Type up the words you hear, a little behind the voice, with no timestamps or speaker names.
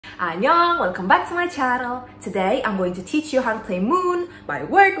Annyeong, welcome back to my channel. Today I'm going to teach you how to play Moon by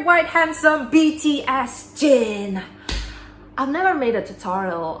worldwide handsome BTS Jin. I've never made a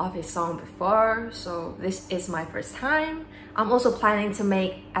tutorial of his song before, so this is my first time. I'm also planning to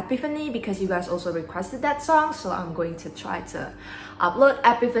make Epiphany because you guys also requested that song, so I'm going to try to upload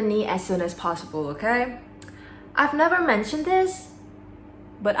Epiphany as soon as possible, okay? I've never mentioned this,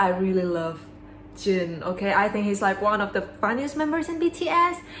 but I really love Jin, okay? I think he's like one of the funniest members in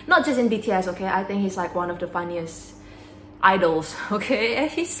BTS. Not just in BTS, okay? I think he's like one of the funniest idols, okay?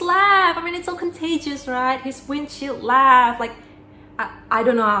 And his laugh, I mean, it's so contagious, right? His windshield laugh, like, I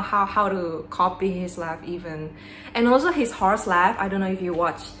don't know how to copy his laugh even. And also his horse laugh. I don't know if you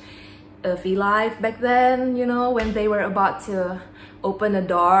watched V-Live back then, you know, when they were about to open a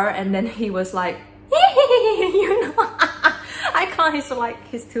door and then he was like, you know, I can't,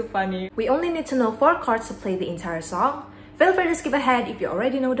 he's too funny. We only need to know 4 chords to play the entire song. Feel free to skip ahead if you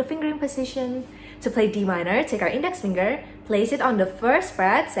already know the fingering position. To play D minor, take our index finger, place it on the 1st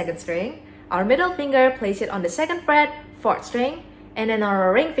fret, 2nd string. Our middle finger, place it on the 2nd fret, 4th string. And then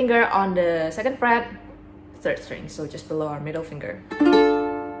our ring finger on the 2nd fret, 3rd string, so just below our middle finger.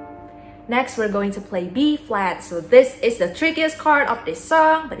 Next, we're going to play B flat. So this is the trickiest chord of this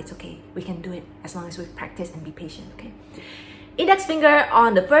song, but it's okay. We can do it as long as we practice and be patient, okay? Index finger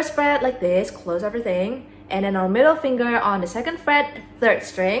on the 1st fret like this, close everything. And then our middle finger on the 2nd fret, 3rd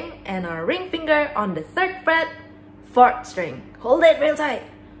string. And our ring finger on the 3rd fret, 4th string. Hold it real tight.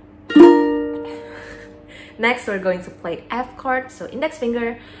 Next, we're going to play F chord. So index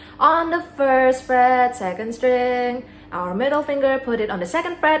finger on the 1st fret, 2nd string. Our middle finger, put it on the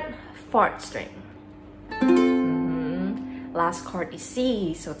 2nd fret, 4th string. Last chord is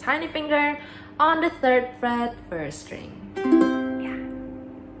C. So tiny finger on the 3rd fret, 1st string. Yeah.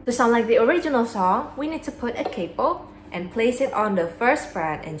 To sound like the original song, we need to put a capo and place it on the 1st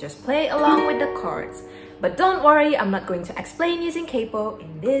fret and just play along with the chords. But don't worry, I'm not going to explain using capo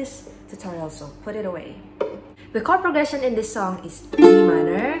in this tutorial, so put it away. The chord progression in this song is D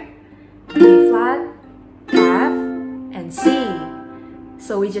minor, B flat, F, and C.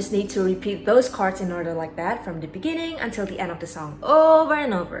 So we just need to repeat those chords in order like that from the beginning until the end of the song, over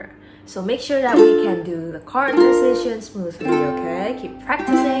and over. So make sure that we can do the chord transition smoothly, okay? Keep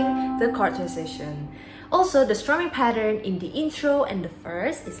practicing the chord transition. Also, the strumming pattern in the intro and the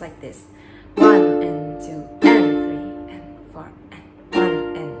verse is like this. 1 and 2 and 3 and 4 and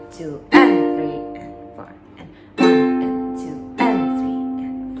 1 and 2 and 3 and 4 and 1 and 2 and 3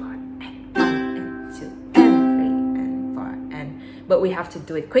 and 4 and 1 and 2 and 3 and 4 and... But we have to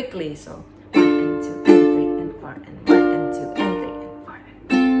do it quickly, so 1 and 2 and 3 and 4 and 1 and 2 and 3 and 4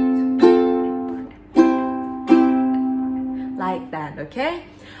 and 2 and 4 and like that, okay?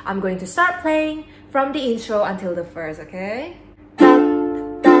 I'm going to start playing from the intro until the verse, okay?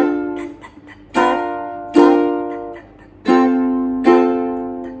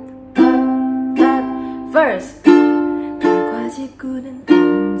 Verse. 달과지구는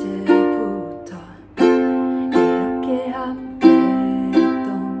언제부터 이렇게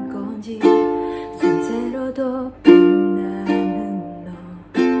함께했던 건지 산새로도 빛나는 너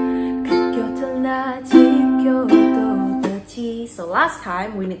곁을 나 지켜도 되지. So last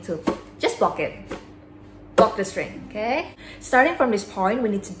time we need to just block it. Block the string, okay? Starting from this point, we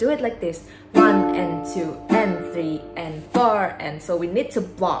need to do it like this. 1 and 2 and 3 and 4 and so we need to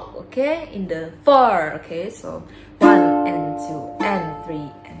block, okay? In the 4, okay? So 1 and 2 and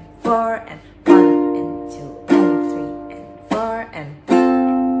 3 and 4 and 1 and 2 and 3 and 4 and 1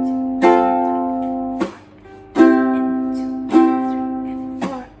 and 2 and 3 and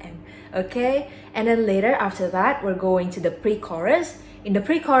 4 and okay? And then later after that, we're going to the pre-chorus. In the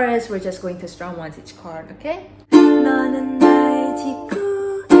pre-chorus, we're just going to strum once each chord, okay? 너는 나의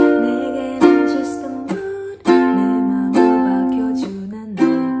지구, 내게는 just a mood. 내 맘을 밝혀주는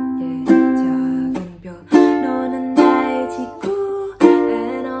너의 작은 별. 너는 나의 지구,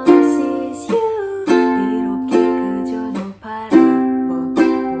 and all I see is you. 이렇게 그저 너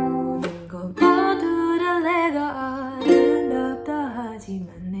바라보는 것 모두를 내가 아름답다 하지만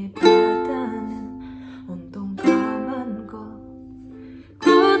내 바다는 온통 까만 것.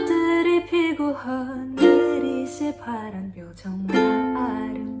 꽃들이 피고 하늘이 새파란 별 정말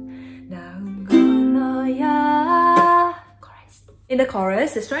아름다운 건 너야. Chorus. In the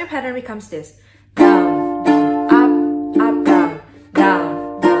chorus, the strumming pattern becomes this. Down, down, up, up, down,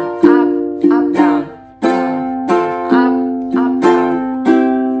 down, down, up, up, down, down, up, up, down.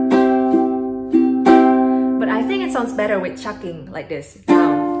 But I think it sounds better with chucking like this.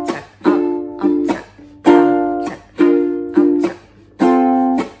 Down, chuck, up, chuck.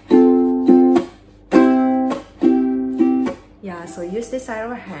 So use this this side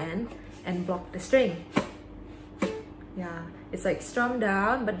of our hand and block the string. Yeah, it's like strum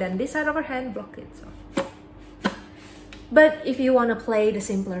down, but then this side of our hand block it. So. But if you want to play the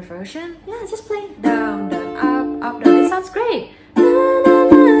simpler version, yeah, just play down, down, up, down. It sounds great.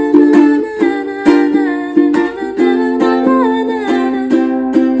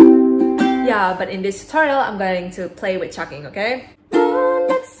 Yeah, but in this tutorial, I'm going to play with chucking, okay?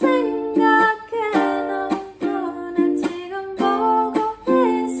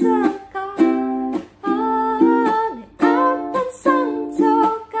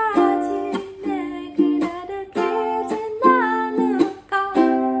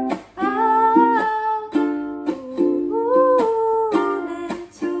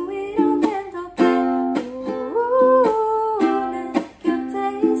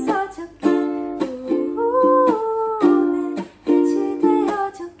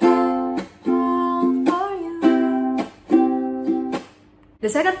 The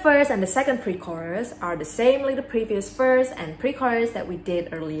second verse and the second pre-chorus are the same like the previous verse and pre-chorus that we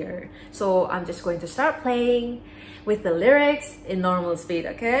did earlier. So I'm just going to start playing with the lyrics in normal speed,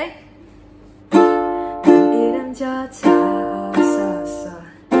 okay?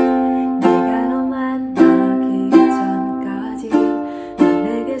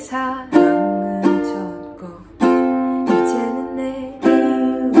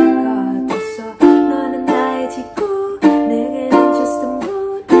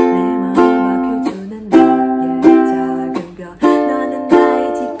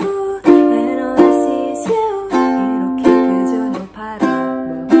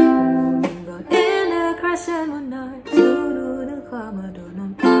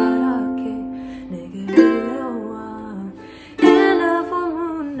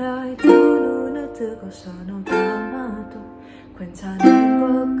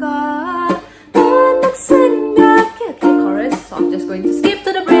 Chorus, so I'm just going to skip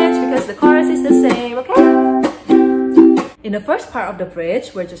to the bridge because the chorus is the same, okay? In the first part of the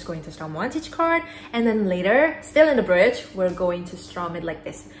bridge, we're just going to strum one each chord, and then later, still in the bridge, we're going to strum it like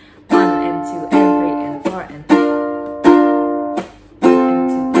this. 1 and 2 and 3 and 4 and 1 and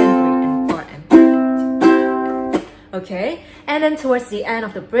 2 and 3 and 4 and okay? And then towards the end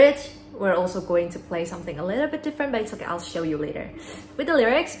of the bridge, we're also going to play something a little bit different, but it's okay, I'll show you later. With the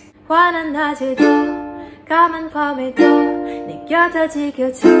lyrics, 환한 낮에도 까만 밤에도 내 곁을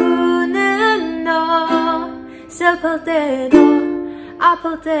지켜주는 너 슬플 때도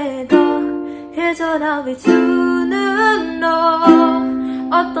아플 때도 그저 날 비추는 너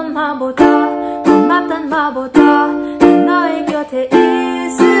어떤 맘보다 고맙단 말보다 너의 곁에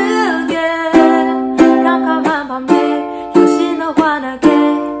있을게 깜깜한 밤에 역시 너 환하게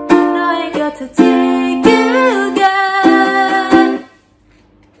너의 곁을 지키게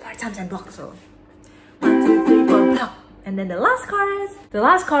 4 times and block, so 1, 2, 3, 4 block. And then the last chorus. The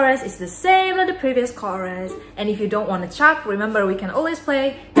last chorus is the same as the previous chorus. And if you don't want to chuck, remember we can always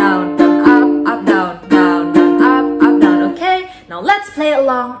play down, down, up, down, down, down, up, down, okay? Now let's play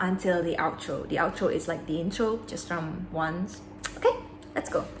along until the outro. The outro is like the intro, just from once. Okay, let's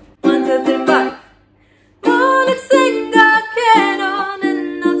go. 1, 2, 3, 4. 너를 생각해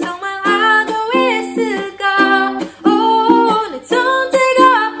너는 너 정말 알고 있을까? 오, 내 존재가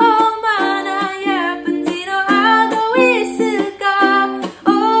얼마나 예쁜지 너 알고 있을까?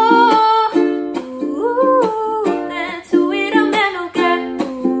 오, 내 주위라면 오게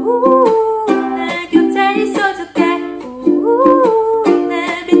내 곁에 있어줄게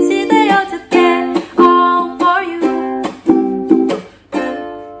내 빛이 되어줄게 All for you.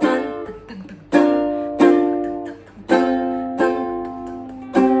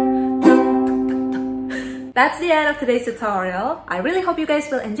 That's the end of today's tutorial. I really hope you guys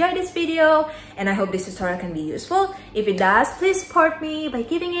will enjoy this video and I hope this tutorial can be useful. If it does, please support me by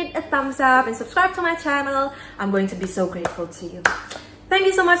giving it a thumbs up and subscribe to my channel. I'm going to be so grateful to you. Thank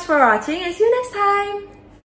you so much for watching and see you next time.